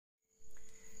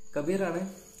കബീറാണ്.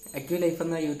 Acu life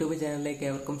എന്ന YouTube ചാനലിലേക്ക്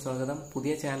ഏവർക്കും സ്വാഗതം.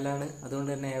 പുതിയ ചാനലാണ്,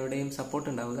 അതുകൊണ്ട് തന്നെ എവിടെയും സപ്പോർട്ട്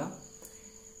ഉണ്ടാവുക.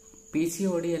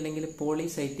 PCOD അല്ലെങ്കിൽ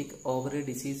പോളിസൈറ്റിക് ഓവറി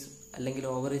ഡിസീസ് അല്ലെങ്കിൽ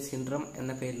ഓവറി സിൻഡ്രം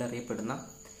എന്ന പേരിൽ അറിയപ്പെടുന്ന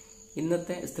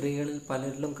ഇന്നത്തെ സ്ത്രീകളിൽ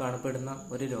പലരിലും കാണപ്പെടുന്ന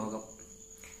ഒരു രോഗം.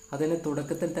 അതിന്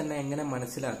തുടക്കത്തിൽ തന്നെ എങ്ങനെ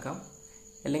മനസ്സിലാക്കാം,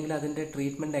 അല്ലെങ്കിൽ അതിൻ്റെ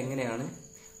ട്രീറ്റ്മെൻറ്റ് എങ്ങനെയാണ്,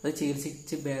 അത്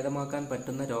ചികിത്സിച്ച് ഭേദമാക്കാൻ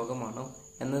പറ്റുന്ന രോഗമാണോ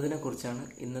എന്നതിനെ കുറിച്ചാണ്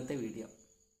ഇന്നത്തെ വീഡിയോ.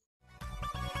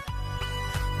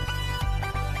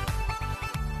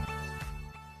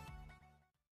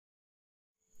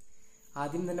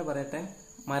 ആദ്യം തന്നെ പറയട്ടെ,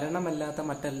 മരണമല്ലാത്ത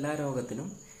മറ്റെല്ലാ രോഗത്തിനും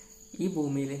ഈ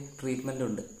ഭൂമിയിൽ ട്രീറ്റ്മെൻ്റ്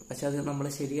ഉണ്ട്. പക്ഷെ അത് നമ്മൾ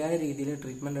ശരിയായ രീതിയിൽ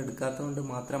ട്രീറ്റ്മെൻറ്റ് എടുക്കാത്തതുകൊണ്ട്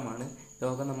മാത്രമാണ്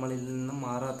രോഗം നമ്മളിൽ നിന്നും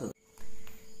മാറാത്തത്.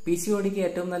 PCODക്ക്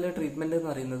ഏറ്റവും നല്ല ട്രീറ്റ്മെൻറ്റ്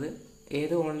എന്ന് പറയുന്നത്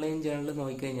ഏത് ഓൺലൈൻ ജേണൽ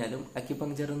നോക്കിക്കഴിഞ്ഞാലും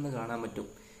അക്യുപങ്ചർ എന്ന് കാണാൻ പറ്റും.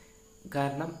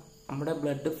 കാരണം നമ്മുടെ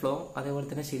ബ്ലഡ് ഫ്ലോ, അതേപോലെ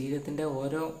തന്നെ ശരീരത്തിൻ്റെ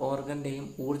ഓരോ ഓർഗൻ്റെയും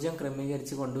ഊർജം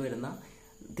ക്രമീകരിച്ച് കൊണ്ടുവരുന്ന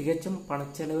തികച്ചും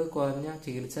പണച്ചെലവ് കുറഞ്ഞ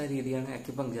ചികിത്സാ രീതിയാണ്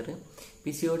അക്യുപങ്ചർ.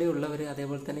 PCOD ഉള്ളവർ,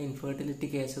 അതേപോലെ തന്നെ ഇൻഫെർട്ടിലിറ്റി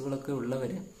കേസുകളൊക്കെ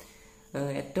ഉള്ളവർ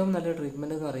ഏറ്റവും നല്ല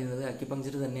ട്രീറ്റ്മെൻറ്റ് എന്ന് പറയുന്നത്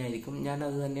അക്യുപങ്ചർ തന്നെയായിരിക്കും. ഞാൻ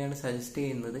അത് തന്നെയാണ് സജസ്റ്റ്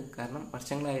ചെയ്യുന്നത്. കാരണം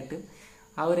വർഷങ്ങളായിട്ട്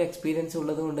ആ ഒരു എക്സ്പീരിയൻസ്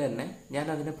ഉള്ളത് കൊണ്ട് തന്നെ ഞാൻ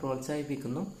അതിനെ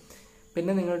പ്രോത്സാഹിപ്പിക്കുന്നു.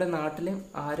 പിന്നെ നിങ്ങളുടെ നാട്ടിൽ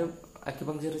ആരും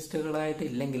അക്യുപങ്ചറിസ്റ്റുകളായിട്ട്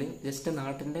ഇല്ലെങ്കിൽ ജസ്റ്റ്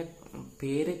നാട്ടിൻ്റെ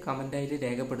പേര് കമൻ്റായിട്ട്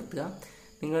രേഖപ്പെടുത്തുക.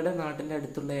 നിങ്ങളുടെ നാട്ടിൻ്റെ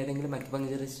അടുത്തുള്ള ഏതെങ്കിലും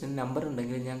അക്യുപങ്ചറിസ്റ്റിൻ്റെ നമ്പർ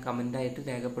ഉണ്ടെങ്കിൽ ഞാൻ കമൻ്റായിട്ട്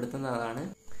രേഖപ്പെടുത്തുന്നതാണ്.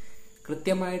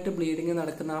 കൃത്യമായിട്ട് ബ്ലീഡിങ്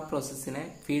നടക്കുന്ന ആ പ്രോസസ്സിനെ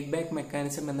ഫീഡ്ബാക്ക്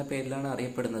മെക്കാനിസം എന്ന പേരിലാണ്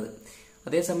അറിയപ്പെടുന്നത്.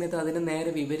 അതേസമയത്ത് അതിന്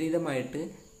നേരെ വിപരീതമായിട്ട്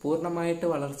പൂർണ്ണമായിട്ട്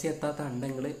വളർച്ചയെത്താത്ത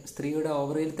അണ്ടങ്ങൾ സ്ത്രീയുടെ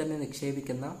ഓവറിയിൽ തന്നെ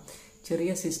നിക്ഷേപിക്കുന്ന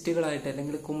ചെറിയ സിസ്റ്റുകളായിട്ട്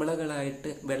അല്ലെങ്കിൽ കുമിളകളായിട്ട്,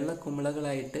 വെള്ള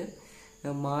കുമിളകളായിട്ട്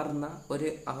മാറുന്ന ഒരു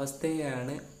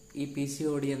അവസ്ഥയാണ് ഈ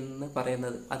PCOD എന്ന്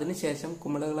പറയുന്നത്. അതിനുശേഷം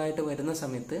കുമിളകളായിട്ട് വരുന്ന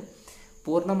സമയത്ത്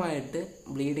പൂർണ്ണമായിട്ട്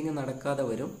ബ്ലീഡിങ് നടക്കാതെ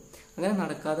വരും. അങ്ങനെ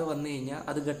നടക്കാതെ വന്നു കഴിഞ്ഞാൽ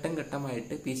അത് ഘട്ടം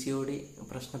ഘട്ടമായിട്ട് PCOD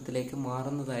പ്രശ്നത്തിലേക്ക്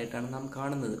മാറുന്നതായിട്ടാണ് നാം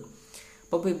കാണുന്നത്.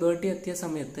 അപ്പോൾ പ്യൂബർട്ടി എത്തിയ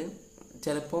സമയത്ത്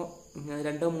ചിലപ്പോൾ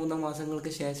 2-3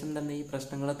 മാസങ്ങൾക്ക് ശേഷം തന്നെ ഈ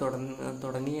പ്രശ്നങ്ങൾ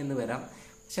തുടങ്ങി എന്ന് വരാം.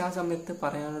 പക്ഷെ ആ സമയത്ത്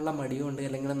പറയാനുള്ള മടിയുണ്ട്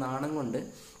അല്ലെങ്കിൽ നാണം കൊണ്ട്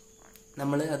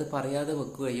നമ്മൾ അത് പറയാതെ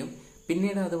വെക്കുകയും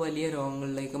പിന്നീട് അത് വലിയ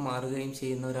രോഗങ്ങളിലേക്ക് മാറുകയും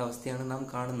ചെയ്യുന്ന ഒരു അവസ്ഥയാണ് നാം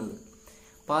കാണുന്നത്.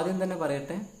 അപ്പോൾ ആദ്യം തന്നെ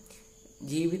പറയട്ടെ,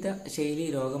 ജീവിത ശൈലി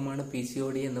രോഗമാണ്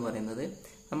PCOD എന്ന് പറയുന്നത്.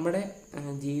 നമ്മുടെ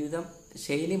ജീവിതം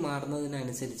ശൈലി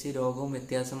മാറുന്നതിനനുസരിച്ച് രോഗവും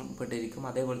വ്യത്യാസപ്പെട്ടിരിക്കും.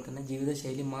 അതേപോലെ തന്നെ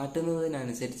ജീവിതശൈലി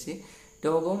മാറ്റുന്നതിനനുസരിച്ച്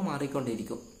രോഗവും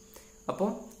മാറിക്കൊണ്ടിരിക്കും. അപ്പോൾ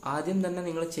ആദ്യം തന്നെ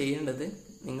നിങ്ങൾ ചെയ്യേണ്ടത്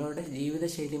നിങ്ങളുടെ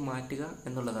ജീവിതശൈലി മാറ്റുക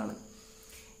എന്നുള്ളതാണ്.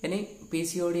 ഇനി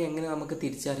PCOD എങ്ങനെ നമുക്ക്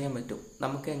തിരിച്ചറിയാൻ പറ്റും,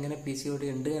 നമുക്ക് എങ്ങനെ PCOD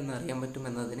ഉണ്ട് എന്നറിയാൻ പറ്റും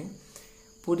എന്നതിന്,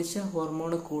 പുരുഷ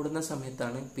ഹോർമോൺ കൂടുന്ന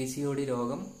സമയത്താണ് PCOD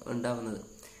രോഗം ഉണ്ടാവുന്നത്.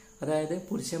 അതായത്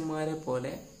പുരുഷന്മാരെ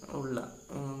പോലെ ഉള്ള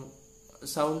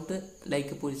സൗണ്ട്,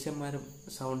 ലൈക്ക് പുരുഷന്മാരും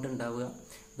സൗണ്ട് ഉണ്ടാവുക,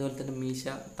 അതുപോലെ തന്നെ മീശ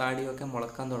താടിയൊക്കെ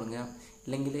മുളക്കാൻ തുടങ്ങുക,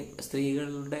 അല്ലെങ്കിൽ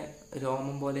സ്ത്രീകളുടെ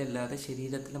രോമം പോലെ അല്ലാതെ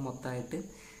ശരീരത്തിൽ മൊത്തമായിട്ട്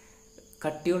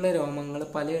കട്ടിയുള്ള രോമങ്ങൾ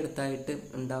പലയിടത്തായിട്ട്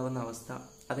ഉണ്ടാവുന്ന അവസ്ഥ,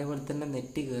 അതേപോലെ തന്നെ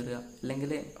നെറ്റി കയറുക,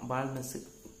 അല്ലെങ്കിൽ ബാൾനെസ്,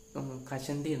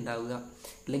 കഷണ്ടി ഉണ്ടാവുക,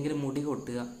 അല്ലെങ്കിൽ മുടി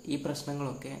കൊട്ടുക, ഈ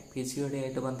പ്രശ്നങ്ങളൊക്കെ PCOD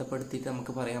ആയിട്ട് ബന്ധപ്പെടുത്തിയിട്ട്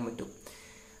നമുക്ക് പറയാൻ പറ്റും.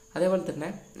 അതേപോലെ തന്നെ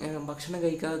ഭക്ഷണം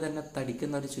കഴിക്കാതെ തന്നെ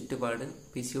തടിക്കുന്ന ഒരു ചുറ്റുപാട്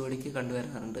PCODക്ക്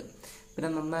കണ്ടുവരാറുണ്ട്. പിന്നെ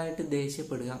നന്നായിട്ട്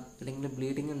ദേഷ്യപ്പെടുക, അല്ലെങ്കിൽ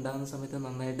ബ്ലീഡിങ് ഉണ്ടാകുന്ന സമയത്ത്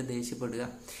നന്നായിട്ട് ദേഷ്യപ്പെടുക,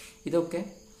 ഇതൊക്കെ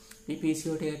ഈ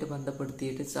PCOD ആയിട്ട്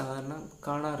ബന്ധപ്പെടുത്തിയിട്ട് സാധാരണ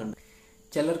കാണാറുണ്ട്.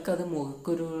 ചിലർക്കത്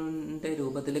മുഖക്കുരുവിൻ്റെ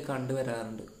രൂപത്തിൽ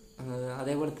കണ്ടുവരാറുണ്ട്.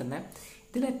 അതേപോലെ തന്നെ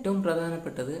ഇതിലേറ്റവും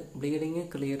പ്രധാനപ്പെട്ടത് ബ്ലീഡിങ്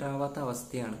ക്ലിയർ ആവാത്ത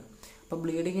അവസ്ഥയാണ്. അപ്പോൾ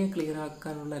ബ്ലീഡിങ് ക്ലിയർ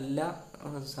ആക്കാനുള്ള എല്ലാ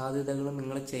സാധ്യതകളും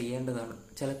നിങ്ങൾ ചെയ്യേണ്ടതാണ്.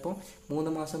 ചിലപ്പോൾ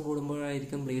 3 മാസം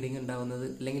കൂടുമ്പോഴായിരിക്കും ബ്ലീഡിങ് ഉണ്ടാവുന്നത്,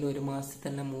 അല്ലെങ്കിൽ ഒരു മാസത്തിൽ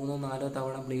തന്നെ 3-4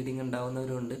 തവണ ബ്ലീഡിങ്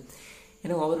ഉണ്ടാവുന്നവരുണ്ട്,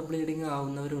 ഇങ്ങനെ ഓവർ ബ്ലീഡിങ്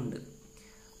ആവുന്നവരുണ്ട്.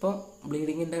 അപ്പോൾ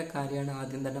ബ്ലീഡിങ്ങിൻ്റെ കാര്യമാണ്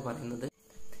ആദ്യം തന്നെ പറയുന്നത്.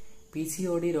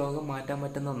 PCOD രോഗം മാറ്റാൻ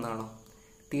പറ്റുന്ന ഒന്നാണോ?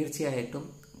 തീർച്ചയായിട്ടും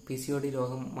PCOD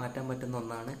രോഗം മാറ്റാൻ പറ്റുന്ന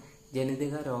ഒന്നാണ്.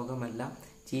 ജനിതക രോഗമല്ല,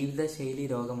 ജീവിതശൈലി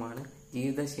രോഗമാണ്.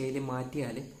 ജീവിതശൈലി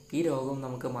മാറ്റിയാൽ ഈ രോഗം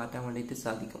നമുക്ക് മാറ്റാൻ വേണ്ടിയിട്ട്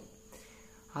സാധിക്കും.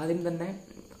 ആദ്യം തന്നെ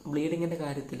ബ്ലീഡിങ്ങിൻ്റെ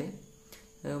കാര്യത്തിൽ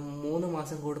 3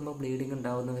 മാസം കൂടുമ്പോൾ ബ്ലീഡിങ്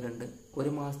ഉണ്ടാവുന്നവരുണ്ട്,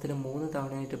 1 മാസത്തിൽ 3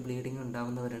 തവണയായിട്ട് ബ്ലീഡിങ്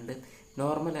ഉണ്ടാവുന്നവരുണ്ട്,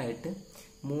 നോർമലായിട്ട്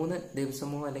 3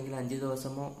 ദിവസമോ അല്ലെങ്കിൽ 5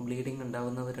 ദിവസമോ ബ്ലീഡിങ്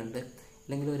ഉണ്ടാവുന്നവരുണ്ട്,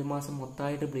 അല്ലെങ്കിൽ 1 മാസം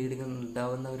മൊത്തമായിട്ട് ബ്ലീഡിങ്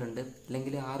ഉണ്ടാവുന്നവരുണ്ട്,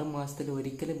 അല്ലെങ്കിൽ 6 മാസത്തിൽ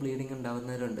ഒരിക്കലും ബ്ലീഡിങ്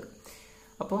ഉണ്ടാവുന്നവരുണ്ട്.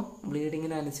 അപ്പോൾ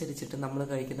ബ്ലീഡിങ്ങിനനുസരിച്ചിട്ട് നമ്മൾ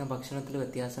കഴിക്കുന്ന ഭക്ഷണത്തിൽ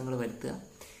വ്യത്യാസങ്ങൾ വരുത്തുക.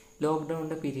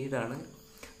 ലോക്ക്ഡൗണിൻ്റെ പീരീഡാണ്.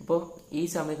 അപ്പോൾ ഈ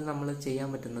സമയത്ത് നമ്മൾ ചെയ്യാൻ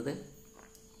പറ്റുന്നത്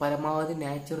പരമാവധി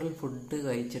നാച്ചുറൽ ഫുഡ്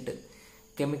കഴിച്ചിട്ട്,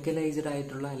 കെമിക്കലൈസ്ഡ്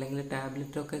ആയിട്ടുള്ള അല്ലെങ്കിൽ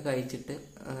ടാബ്ലറ്റൊക്കെ കഴിച്ചിട്ട്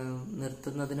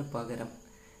നിർത്തുന്നതിന് പകരം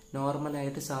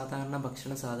നോർമലായിട്ട് സാധാരണ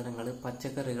ഭക്ഷണ സാധനങ്ങൾ,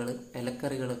 പച്ചക്കറികൾ,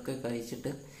 ഇലക്കറികളൊക്കെ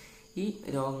കഴിച്ചിട്ട് ഈ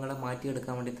രോഗങ്ങളെ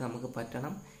മാറ്റിയെടുക്കാൻ വേണ്ടിയിട്ട് നമുക്ക്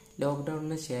പറ്റണം.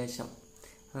 ലോക്ക്ഡൗണിന് ശേഷം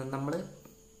നമ്മൾ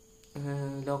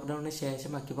ലോക്ക്ഡൗണിന്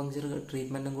ശേഷം അക്യുപങ്ക്ചർ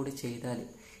ട്രീറ്റ്മെൻറ്റും കൂടി ചെയ്താൽ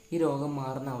ഈ രോഗം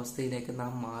മാറുന്ന അവസ്ഥയിലേക്ക്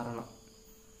നാം മാറണം.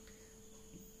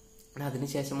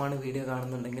 അതിനുശേഷമാണ് വീഡിയോ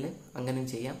കാണുന്നുണ്ടെങ്കിൽ അങ്ങനെയും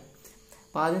ചെയ്യാം.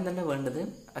 അപ്പോൾ ആദ്യം തന്നെ വേണ്ടത്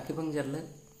അക്യുപങ്ക്ചറിൽ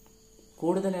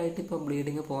കൂടുതലായിട്ട് ഇപ്പോൾ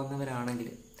ബ്ലീഡിങ് പോകുന്നവരാണെങ്കിൽ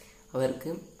അവർക്ക്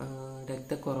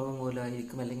രക്തക്കുറവ്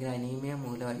മൂലമായിരിക്കും അല്ലെങ്കിൽ അനീമിയ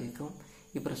മൂലമായിരിക്കും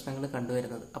ഈ പ്രശ്നങ്ങൾ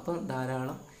കണ്ടുവരുന്നത്. അപ്പം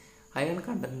ധാരാളം അയൺ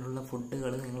കണ്ടന്റുള്ള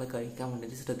ഫുഡുകൾ നിങ്ങൾ കഴിക്കാൻ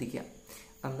വേണ്ടിയിട്ട് ശ്രദ്ധിക്കുക.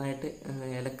 നന്നായിട്ട്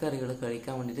ഇലക്കറികൾ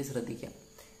കഴിക്കാൻ വേണ്ടിയിട്ട് ശ്രദ്ധിക്കുക.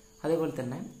 അതേപോലെ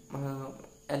തന്നെ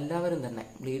എല്ലാവരും തന്നെ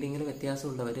ബ്ലീഡിങ്ങിൽ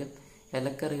വ്യത്യാസമുള്ളവർ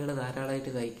ഇലക്കറികൾ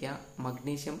ധാരാളമായിട്ട് കഴിക്കുക,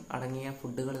 മഗ്നീഷ്യം അടങ്ങിയ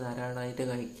ഫുഡുകൾ ധാരാളമായിട്ട്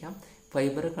കഴിക്കുക,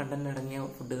 ഫൈബർ കണ്ടന്റ് അടങ്ങിയ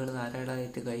ഫുഡുകൾ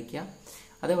ധാരാളമായിട്ട് കഴിക്കുക,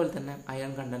 അതേപോലെ തന്നെ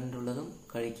അയൺ കണ്ടന്റ് ഉള്ളതും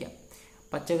കഴിക്കുക.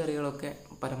 പച്ചക്കറികളൊക്കെ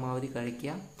പരമാവധി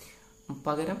കഴിക്കുക.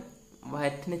 പകരം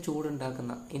വയറ്റിന്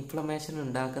ചൂടുണ്ടാക്കുന്ന ഇൻഫ്ലമേഷൻ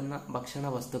ഉണ്ടാക്കുന്ന ഭക്ഷണ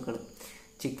വസ്തുക്കൾ,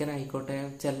 ചിക്കൻ ആയിക്കോട്ടെ,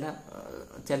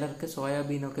 ചിലർക്ക്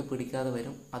സോയാബീനൊക്കെ പിടിക്കാതെ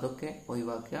വരും, അതൊക്കെ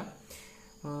ഒഴിവാക്കുക.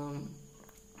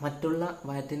 മറ്റുള്ള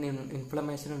വയറ്റിന്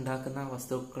ഇൻഫ്ലമേഷൻ ഉണ്ടാക്കുന്ന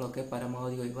വസ്തുക്കളൊക്കെ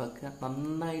പരമാവധി ഒഴിവാക്കുക.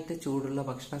 നന്നായിട്ട് ചൂടുള്ള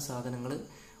ഭക്ഷണ സാധനങ്ങൾ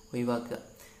ഒഴിവാക്കുക.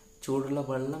 ചൂടുള്ള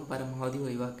വെള്ളം പരമാവധി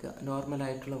ഒഴിവാക്കുക.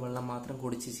 നോർമലായിട്ടുള്ള വെള്ളം മാത്രം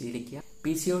കുടിച്ച് ശീലിക്കുക.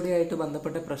 PCOD ആയിട്ട്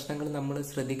ബന്ധപ്പെട്ട പ്രശ്നങ്ങൾ നമ്മൾ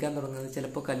ശ്രദ്ധിക്കാൻ തുടങ്ങുന്നത്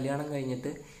ചിലപ്പോൾ കല്യാണം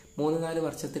കഴിഞ്ഞിട്ട് 3-4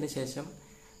 വർഷത്തിന് ശേഷം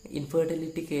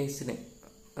ഇൻഫെർട്ടിലിറ്റി കേസിന്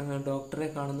ഡോക്ടറെ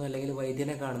കാണുന്നു അല്ലെങ്കിൽ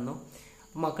വൈദ്യനെ കാണുന്നു.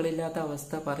 മക്കളില്ലാത്ത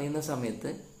അവസ്ഥ പറയുന്ന സമയത്ത്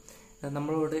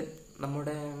നമ്മളോട്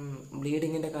നമ്മുടെ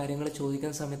ബ്ലീഡിങ്ങിൻ്റെ കാര്യങ്ങൾ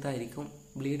ചോദിക്കുന്ന സമയത്തായിരിക്കും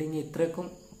ബ്ലീഡിങ് ഇത്രയ്ക്കും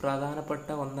പ്രധാനപ്പെട്ട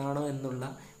ഒന്നാണോ എന്നുള്ള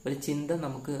ഒരു ചിന്ത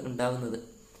നമുക്ക് ഉണ്ടാകുന്നത്.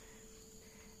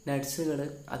 നട്ട്സുകൾ,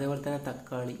 അതേപോലെ തന്നെ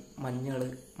തക്കാളി, മഞ്ഞൾ,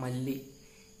 മല്ലി,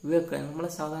 ഇവയൊക്കെ നമ്മൾ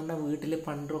സാധാരണ വീട്ടിൽ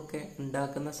പണ്ടൊക്കെ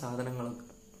ഉണ്ടാക്കുന്ന സാധനങ്ങളൊക്കെ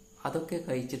അതൊക്കെ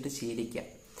കഴിച്ചിട്ട് ശീലിക്കുക.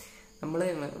 നമ്മൾ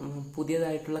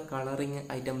പുതിയതായിട്ടുള്ള കളറിങ്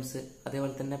ഐറ്റംസ്,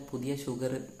 അതേപോലെ തന്നെ പുതിയ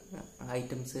ഷുഗർ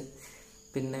ഐറ്റംസ്,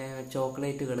 പിന്നെ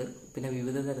ചോക്ലേറ്റുകൾ, പിന്നെ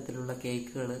വിവിധ തരത്തിലുള്ള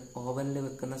കേക്കുകൾ, ഓവനിൽ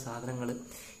വെക്കുന്ന സാധനങ്ങൾ,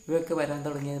 ഇവയൊക്കെ വരാൻ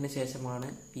തുടങ്ങിയതിന് ശേഷമാണ്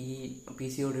ഈ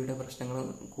PCODയുടെ പ്രശ്നങ്ങൾ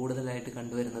കൂടുതലായിട്ട്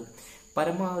കണ്ടുവരുന്നത്.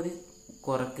 പരമാവധി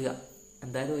കുറയ്ക്കുക.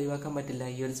 എന്തായാലും ഒഴിവാക്കാൻ പറ്റില്ല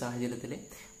ഈ ഒരു സാഹചര്യത്തിൽ.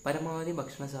 പരമാവധി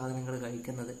ഭക്ഷണ സാധനങ്ങൾ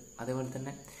കഴിക്കുന്നത്, അതേപോലെ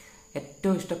തന്നെ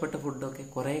ഏറ്റവും ഇഷ്ടപ്പെട്ട ഫുഡൊക്കെ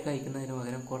കുറേ കഴിക്കുന്നതിന്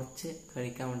പകരം കുറച്ച്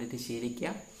കഴിക്കാൻ വേണ്ടിയിട്ട് ശീലിക്കുക.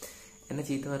 എന്നെ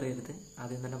ചീത്ത പറയരുത്,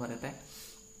 ആദ്യം തന്നെ പറയട്ടെ.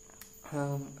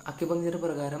 അക്യുപങ്ക്ചർ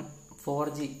പ്രകാരം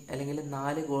 4G അല്ലെങ്കിൽ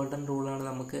 4 ഗോൾഡൻ റൂളാണ്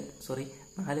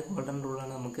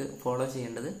നമുക്ക് ഫോളോ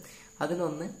ചെയ്യേണ്ടത്.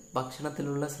 അതിലൊന്ന്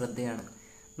ഭക്ഷണത്തിലുള്ള ശ്രദ്ധയാണ്.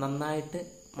 നന്നായിട്ട്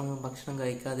ഭക്ഷണം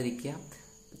കഴിക്കാതിരിക്കുക.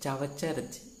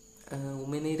 ചവച്ചരച്ച്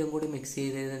ഉമിനീരും കൂടി മിക്സ്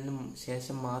ചെയ്തതിന്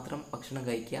ശേഷം മാത്രം ഭക്ഷണം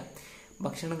കഴിക്കുക.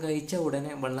 ഭക്ഷണം കഴിച്ച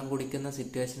ഉടനെ വെള്ളം കുടിക്കുന്ന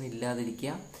സിറ്റുവേഷൻ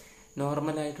ഇല്ലാതിരിക്കുക.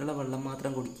 നോർമലായിട്ടുള്ള വെള്ളം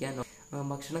മാത്രം കുടിക്കുക.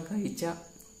 ഭക്ഷണം കഴിച്ച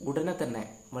ഉടനെ തന്നെ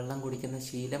വെള്ളം കുടിക്കുന്ന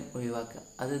ശീലം ഒഴിവാക്കുക.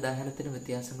 അത് ദഹനത്തിന്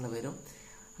വ്യത്യാസങ്ങൾ വരും.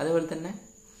 അതേപോലെ തന്നെ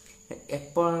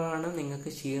എപ്പോഴാണ് നിങ്ങൾക്ക്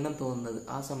ക്ഷീണം തോന്നുന്നത്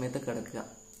ആ സമയത്ത് കിടക്കുക.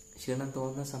 ക്ഷീണം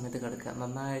തോന്നുന്ന സമയത്ത് കിടക്കുക.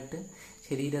 നന്നായിട്ട്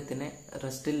ശരീരത്തിനെ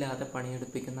റെസ്റ്റില്ലാതെ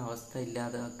പണിയെടുപ്പിക്കുന്ന അവസ്ഥ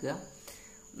ഇല്ലാതാക്കുക.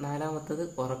 4മത്തത്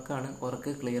ഉറക്കാണ്.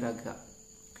 ഉറക്ക് ക്ലിയർ ആക്കുക.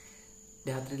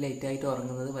 രാത്രി ലേറ്റായിട്ട്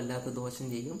ഉറങ്ങുന്നത് വല്ലാത്ത ദോഷം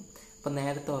ചെയ്യും. അപ്പം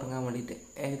നേരത്തെ ഉറങ്ങാൻ വേണ്ടിയിട്ട്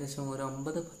ഏകദേശം ഒരു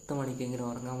 9-10 മണിക്കെങ്കിലും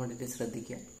ഉറങ്ങാൻ വേണ്ടിയിട്ട്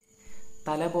ശ്രദ്ധിക്കുക.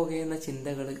 തല പുകയുന്ന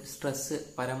ചിന്തകൾ, സ്ട്രെസ്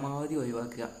പരമാവധി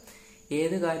ഒഴിവാക്കുക.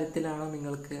 ഏത് കാര്യത്തിലാണോ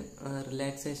നിങ്ങൾക്ക്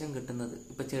റിലാക്സേഷൻ കിട്ടുന്നത്,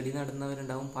 ഇപ്പോൾ ചെടി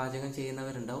നടുന്നവരുണ്ടാവും, പാചകം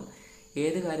ചെയ്യുന്നവരുണ്ടാവും,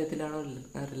 ഏത് കാര്യത്തിലാണോ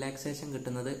റിലാക്സേഷൻ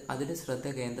കിട്ടുന്നത് അതിൽ ശ്രദ്ധ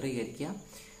കേന്ദ്രീകരിക്കുക.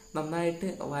 നന്നായിട്ട്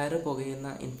വയറ് പുകയുന്ന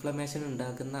ഇൻഫ്ലമേഷൻ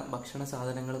ഉണ്ടാക്കുന്ന ഭക്ഷണ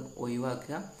സാധനങ്ങൾ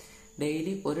ഒഴിവാക്കുക.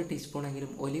 ഡെയിലി 1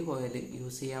 ടീസ്പൂണെങ്കിലും ഒലിവ് ഓയിൽ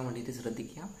യൂസ് ചെയ്യാൻ വേണ്ടിയിട്ട്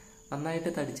ശ്രദ്ധിക്കുക. നന്നായിട്ട്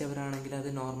തടിച്ചവരാണെങ്കിൽ അത്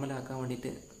നോർമലാക്കാൻ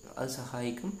വേണ്ടിയിട്ട് അത്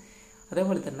സഹായിക്കും.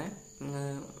 അതേപോലെ തന്നെ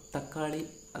തക്കാളി,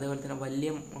 അതേപോലെ തന്നെ വലിയ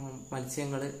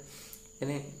മത്സ്യങ്ങൾ,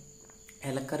 പിന്നെ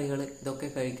ഇലക്കറികൾ, ഇതൊക്കെ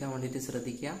കഴിക്കാൻ വേണ്ടിയിട്ട്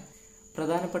ശ്രദ്ധിക്കുക.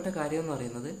 പ്രധാനപ്പെട്ട കാര്യം എന്ന്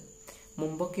പറയുന്നത്,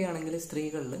 മുമ്പൊക്കെ ആണെങ്കിൽ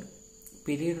സ്ത്രീകളിൽ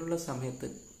പീരീഡുള്ള സമയത്ത്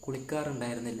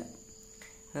കുളിക്കാറുണ്ടായിരുന്നില്ല.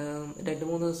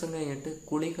 2-3 ദിവസം കഴിഞ്ഞിട്ട്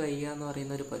കുളി കഴിയുക എന്ന്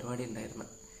പറയുന്ന ഒരു പരിപാടി ഉണ്ടായിരുന്നു.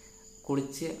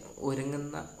 കുളിച്ച്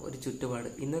ഒരുങ്ങുന്ന ഒരു ചുറ്റുപാട്.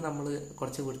 ഇന്ന് നമ്മൾ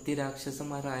കുറച്ച് വൃത്തി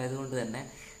രാക്ഷസന്മാരായതുകൊണ്ട് തന്നെ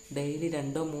ഡെയിലി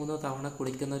 2-3 തവണ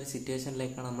കുളിക്കുന്ന ഒരു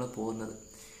സിറ്റുവേഷനിലേക്കാണ് നമ്മൾ പോകുന്നത്.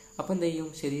 അപ്പം എന്ത് ചെയ്യും?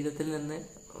 ശരീരത്തിൽ നിന്ന്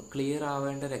ക്ലിയർ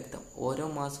ആവേണ്ട രക്തം ഓരോ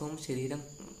മാസവും ശരീരം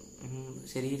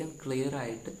ക്ലിയർ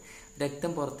ആയിട്ട്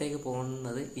രക്തം പുറത്തേക്ക്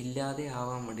പോകുന്നത് ഇല്ലാതെ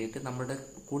ആവാൻ വേണ്ടിയിട്ട് നമ്മുടെ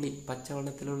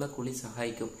പച്ചവെള്ളത്തിലുള്ള കുളി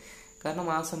സഹായിക്കും. കാരണം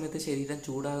ആ സമയത്ത് ശരീരം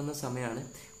ചൂടാകുന്ന സമയമാണ്.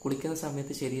 കുളിക്കുന്ന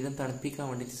സമയത്ത് ശരീരം തണുപ്പിക്കാൻ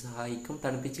വേണ്ടിയിട്ട് സഹായിക്കും.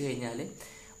 തണുപ്പിച്ച് കഴിഞ്ഞാൽ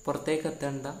പുറത്തേക്ക്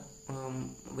എത്തേണ്ട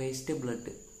വേസ്റ്റ്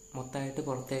ബ്ലഡ് മൊത്തമായിട്ട്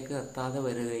പുറത്തേക്ക് എത്താതെ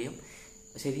വരികയും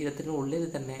ശരീരത്തിന് ഉള്ളിൽ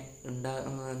തന്നെ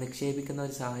നിക്ഷേപിക്കുന്ന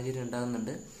ഒരു സാഹചര്യം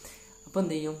ഉണ്ടാകുന്നുണ്ട്. അപ്പോൾ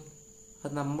എന്ത് ചെയ്യും?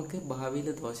 അത് നമുക്ക് ഭാവിയിൽ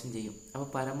ദോഷം ചെയ്യും. അപ്പോൾ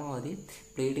പരമാവധി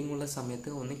ബ്ലീഡിംഗ് ഉള്ള സമയത്ത്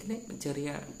ഒന്നുകിൽ ചെറിയ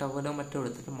ടവലോ മറ്റോ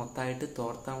എടുത്തിട്ട് മൊത്തമായിട്ട്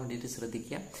തോർത്താൻ വേണ്ടിയിട്ട്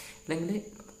ശ്രദ്ധിക്കുക. അല്ലെങ്കിൽ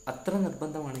അത്ര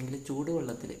നിർബന്ധമാണെങ്കിൽ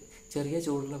ചൂടുവെള്ളത്തിൽ ചെറിയ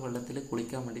ചൂടുള്ള വെള്ളത്തിൽ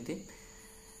കുളിക്കാൻ വേണ്ടിയിട്ട്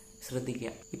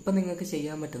ശ്രദ്ധിക്കുക. ഇപ്പം നിങ്ങൾക്ക്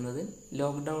ചെയ്യാൻ പറ്റുന്നത്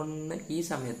ലോക്ക്ഡൗണിന് ഈ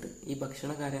സമയത്ത് ഈ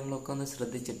ഭക്ഷണ കാര്യങ്ങളൊക്കെ ഒന്ന്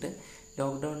ശ്രദ്ധിച്ചിട്ട്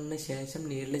ലോക്ക്ഡൗണിന് ശേഷം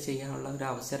നീഡിൽ ചെയ്യാനുള്ള ഒരു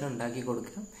അവസരം ഉണ്ടാക്കി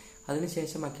കൊടുക്കുക.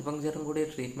 അതിനുശേഷം അക്യുപങ്ക്ചറും കൂടി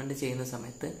ട്രീറ്റ്മെൻറ്റ് ചെയ്യുന്ന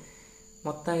സമയത്ത്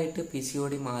മൊത്തമായിട്ട്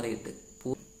PCOD മാറിയിട്ട്.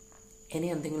 ഇനി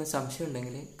എന്തെങ്കിലും സംശയം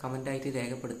ഉണ്ടെങ്കിൽ കമൻ്റായിട്ട്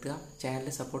രേഖപ്പെടുത്തുക. ചാനൽ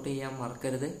സപ്പോർട്ട് ചെയ്യാൻ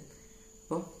മറക്കരുത്.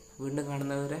 അപ്പോൾ വീണ്ടും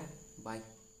കാണുന്നവരെ ബൈ.